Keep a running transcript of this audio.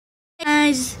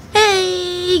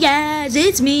Hey guys,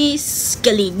 it's me,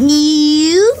 Skelly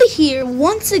Noob, here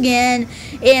once again,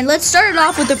 and let's start it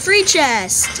off with a free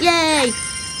chest. Yay!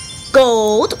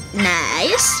 Gold,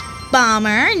 nice.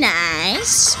 Bomber,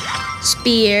 nice.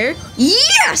 Spear,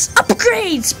 yes!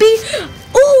 Upgrade, speed.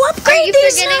 Oh, upgrade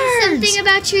these nerds. Are you forgetting something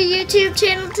about your YouTube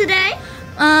channel today?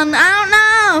 I don't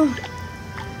know.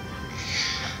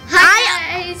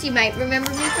 Hi guys, you might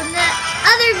remember me from that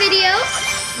other video.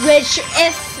 Which,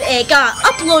 if it got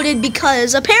uploaded,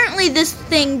 because apparently this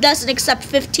thing doesn't accept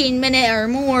 15-minute or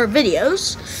more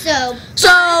videos. So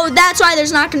that's why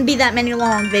there's not going to be that many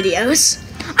long videos.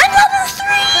 I'm level 3!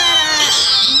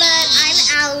 But I'm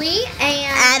Allie,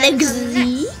 and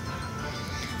Alexzy.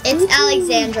 It's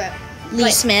Alexandra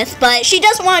Lee Smith, but she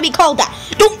doesn't want to be called that.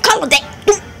 Don't call her that.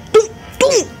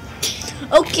 Don't.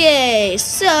 Okay,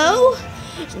 so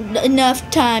enough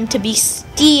time to be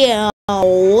still.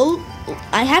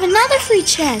 I have another free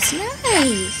chest.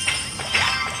 Nice.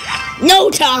 No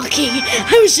talking.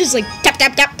 I was just like tap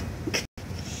tap tap.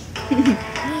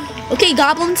 Okay,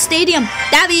 Goblin Stadium.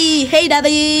 Dabby, hey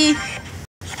Dabby.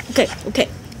 Okay.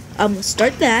 I'm gonna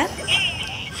start that.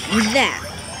 And that.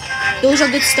 Those are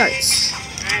good starts.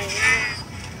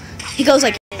 He goes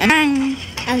like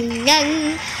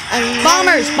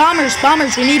bombers.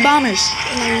 We need bombers.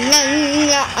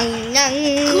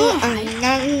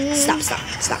 Stop.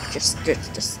 Just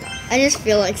stop. I just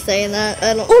feel like saying that.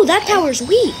 Oh, that tower's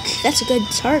weak. That's a good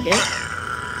target.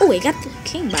 Oh, we got the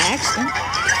king by accident.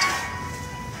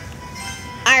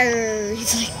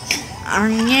 He's like,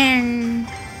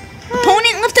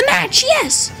 opponent left the match.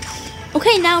 Yes.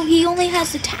 Okay, now he only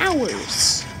has the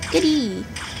towers. Goody.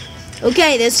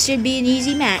 Okay, this should be an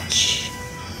easy match.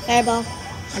 fireball.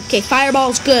 Okay,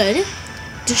 fireball's good.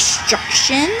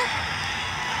 Destruction.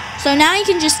 So now I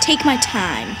can just take my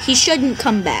time. He shouldn't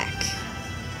come back.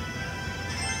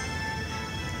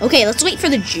 Okay, let's wait for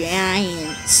the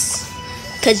giants.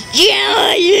 Because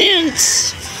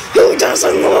giants! Who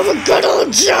doesn't love a good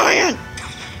old giant?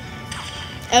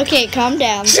 Okay, calm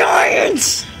down.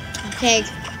 Giants! Okay.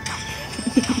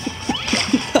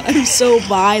 I'm so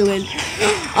violent.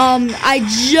 I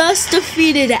just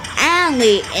defeated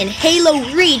Allie in Halo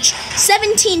Reach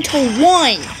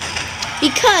 17-1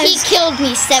 because he killed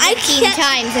me 17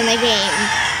 times in the game.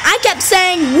 I kept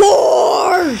saying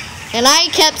war, and I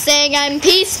kept saying I'm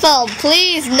peaceful.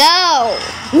 Please no.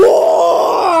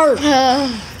 War.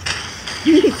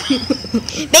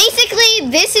 Basically,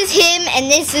 this is him and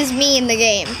this is me in the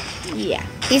game. Yeah.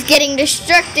 He's getting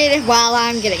destructed while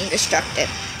I'm getting destructed.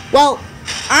 Well,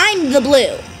 I'm the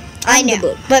blue. I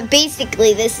know, but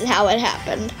basically this is how it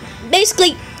happened.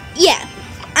 Basically, yeah.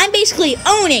 I'm basically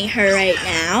owning her right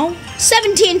now.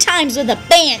 17 times with a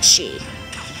Banshee.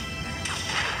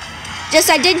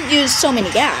 Just I didn't use so many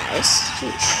guys.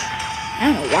 Sheesh.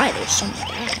 I don't know why there's so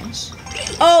many guys.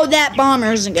 Oh, that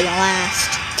bomber isn't gonna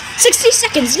last. 60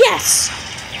 seconds, yes!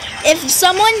 If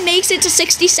someone makes it to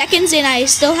 60 seconds and I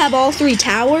still have all 3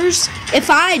 towers, if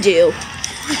I do,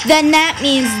 then that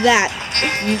means that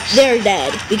they're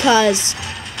dead, because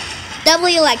double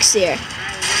elixir.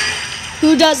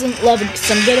 Who doesn't love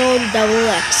some good old double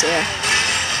elixir?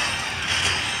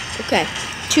 Okay,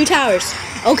 2 towers.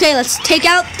 Okay, let's take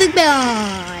out the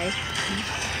guy.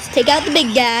 Let's take out the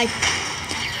big guy.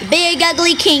 The big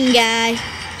ugly king guy.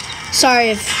 Sorry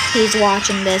if he's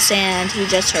watching this and he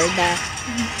just heard that.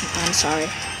 I'm sorry.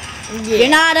 Yeah. You're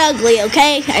not ugly,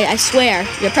 okay? I swear.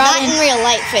 You're probably not in real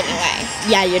life anyway.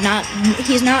 Yeah, you're not.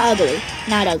 He's not ugly.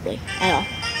 Not ugly at all.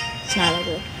 It's not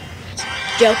ugly.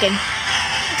 Joking.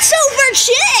 Silver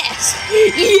chest.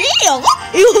 Yeah.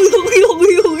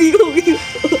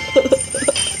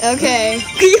 Okay.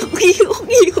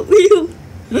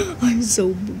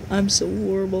 I'm so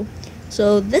horrible.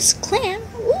 So this clan.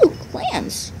 Ooh,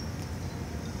 clans.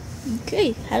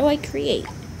 Okay, how do I create?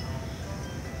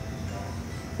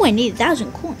 Oh, I need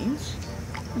 1,000 coins.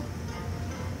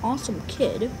 Awesome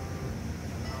kid.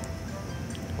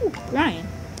 Oh, Brian.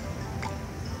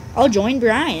 I'll join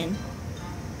Brian.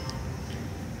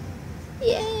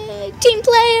 Yay, team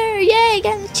player! Yay,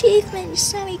 got an achievement. You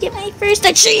saw me get my first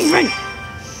achievement!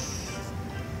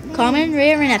 Common,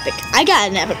 rare, and epic. I got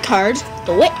an epic card.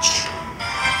 The Witch.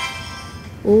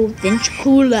 Oh,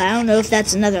 Vinchkula. I don't know if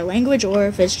that's another language or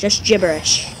if it's just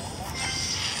gibberish.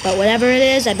 But whatever it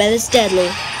is, I bet it's deadly.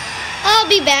 I'll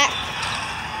be back.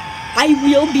 I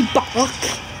will be back.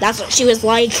 That's what she was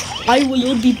like. I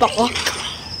will be back.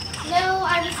 No,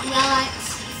 I was not.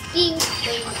 Being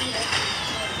lazy.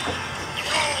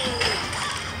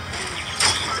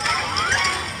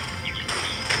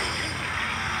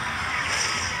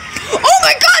 Oh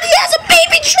my god, he has a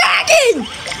baby dragon!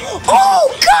 Oh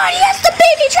god, he has the baby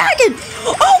dragon!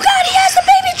 Oh god, he has the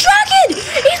baby dragon!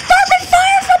 He's burping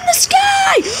fire from the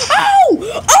sky! Oh!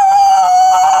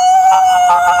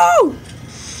 Oh!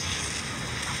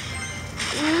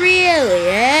 Really,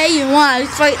 eh? You want to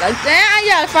fight like that? I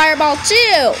got a fireball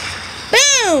too!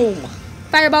 Boom!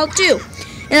 Fireball too.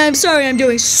 And I'm sorry I'm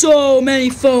doing so many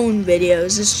phone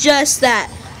videos. It's just that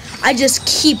I just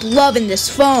keep loving this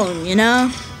phone, you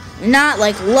know? Not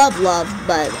like love,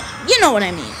 but you know what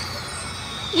I mean.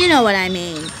 You know what I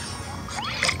mean.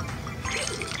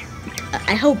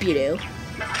 I hope you do.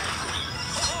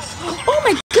 Oh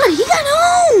my god, he got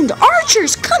owned!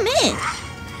 Archers, come in!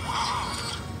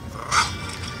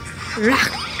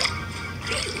 Rock.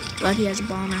 God, he has a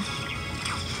bomber.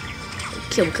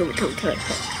 Kill.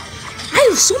 I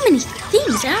have so many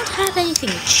things. I don't have anything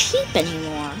cheap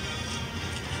anymore.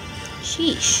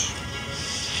 Sheesh.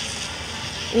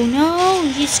 Oh no,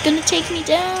 he's gonna take me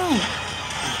down.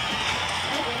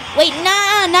 Wait,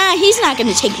 nah, he's not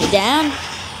gonna take me down.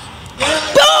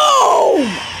 Boom!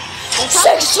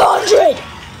 600!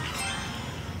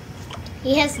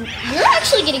 You're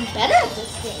actually getting better at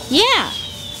this game. Yeah.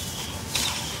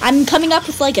 I'm coming up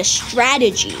with like a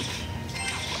strategy.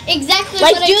 Exactly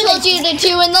like what I told you to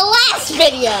do in the last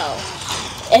video.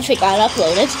 If it got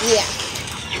uploaded. Yeah.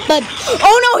 But,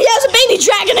 oh no, he has a baby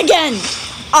dragon again.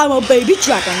 I'm a baby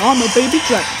dragon.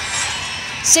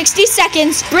 60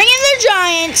 seconds. Bring in the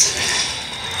giant.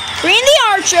 Bring in the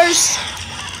archers.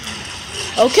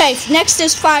 Okay, next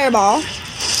is fireball.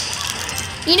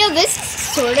 You know, this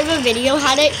sort of a video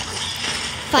how to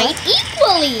fight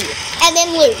equally and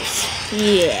then lose.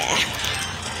 Yeah.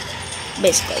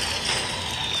 Basically.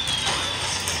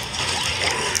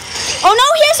 Oh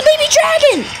no, he has a baby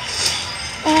dragon!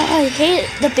 Oh, I hate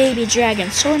the baby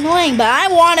dragon. So annoying, but I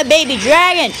want a baby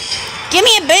dragon. Give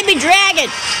me a baby dragon.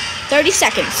 30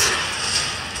 seconds.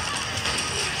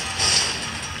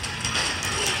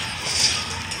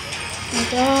 Oh my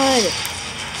god.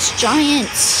 It's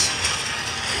giants.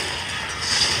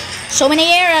 So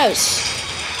many arrows.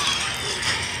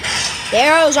 The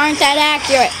arrows aren't that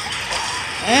accurate.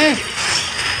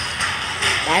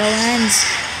 Battle ends.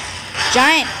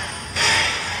 Giant.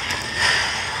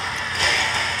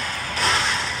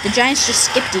 The giants just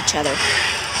skipped each other.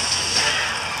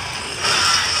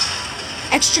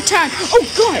 Extra time. Oh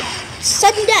god.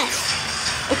 Sudden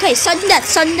death. Okay, sudden death.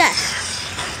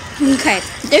 Okay,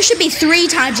 there should be 3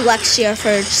 times Alexia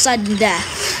for sudden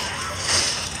death.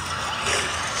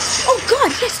 Oh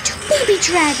god, he has 2 baby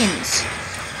dragons.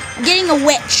 I'm getting a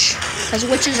witch, because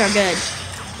witches are good.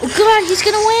 Oh god, he's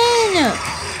gonna win!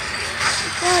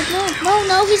 God,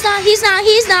 no, he's not.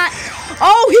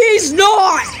 Oh, he's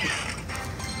not!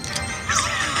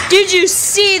 Did you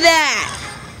see that?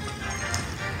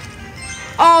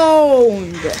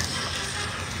 Owned!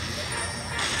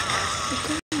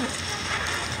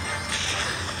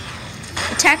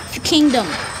 Attack the kingdom.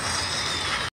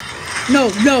 No!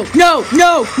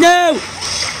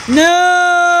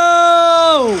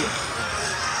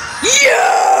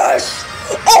 Yes!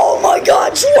 Oh my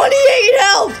god, 28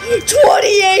 health!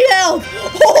 28 health!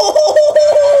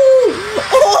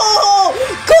 Oh!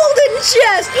 Golden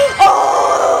chest! Oh!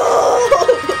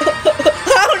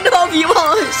 I don't know if you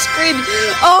all are screaming.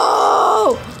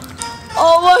 Oh!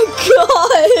 Oh my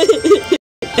god!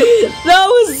 That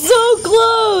was so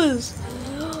close!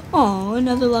 Oh,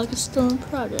 another log is still in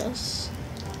progress.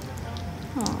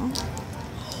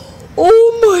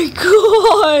 Oh my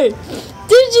god!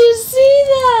 Did you see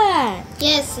that?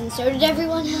 Yes, and so did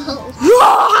everyone else.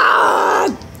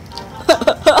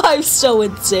 I'm so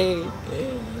insane.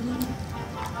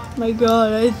 My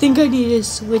god, I think I need to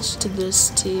switch to this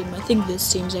team. I think this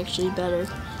team's actually better.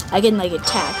 I can like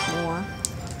attack more.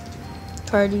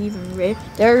 Card even rare.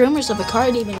 There are rumors of a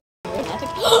card even rare.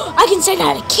 I can send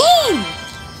out a king!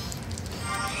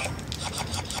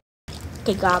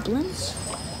 Okay, goblins.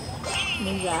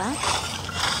 Move that.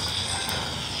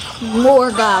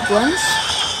 More goblins.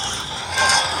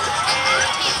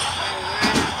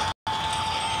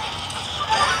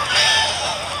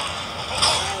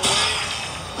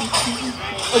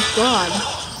 Oh god.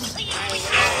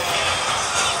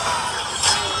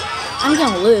 I'm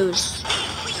gonna lose.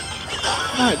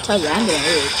 I'm gonna tell you, I'm gonna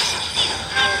lose.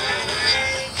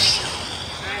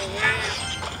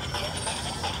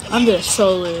 I'm gonna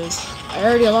so lose. I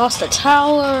already lost a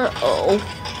tower. Oh.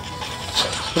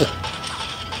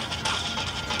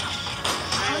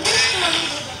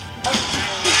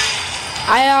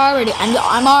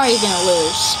 I'm already gonna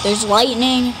lose. There's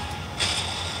lightning.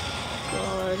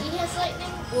 God. He has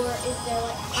lightning, or is there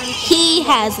like? He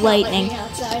has lightning.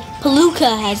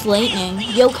 Palooka has lightning.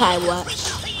 Yokai what?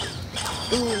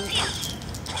 Ooh.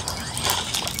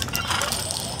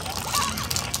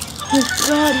 Oh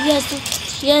god,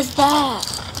 he has that.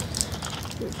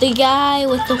 The guy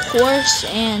with the horse,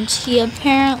 and he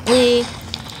apparently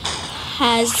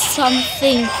has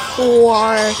something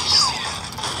for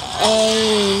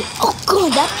a... Oh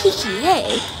god, that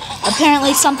PKA.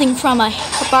 Apparently something from a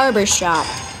barber shop.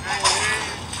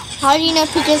 How do you know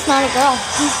PK's not a girl?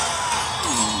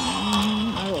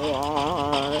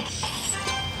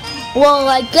 Well,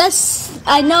 I guess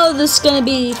I know this is gonna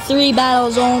be 3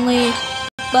 battles only,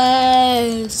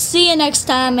 but see you next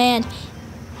time, and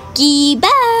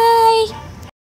goodbye.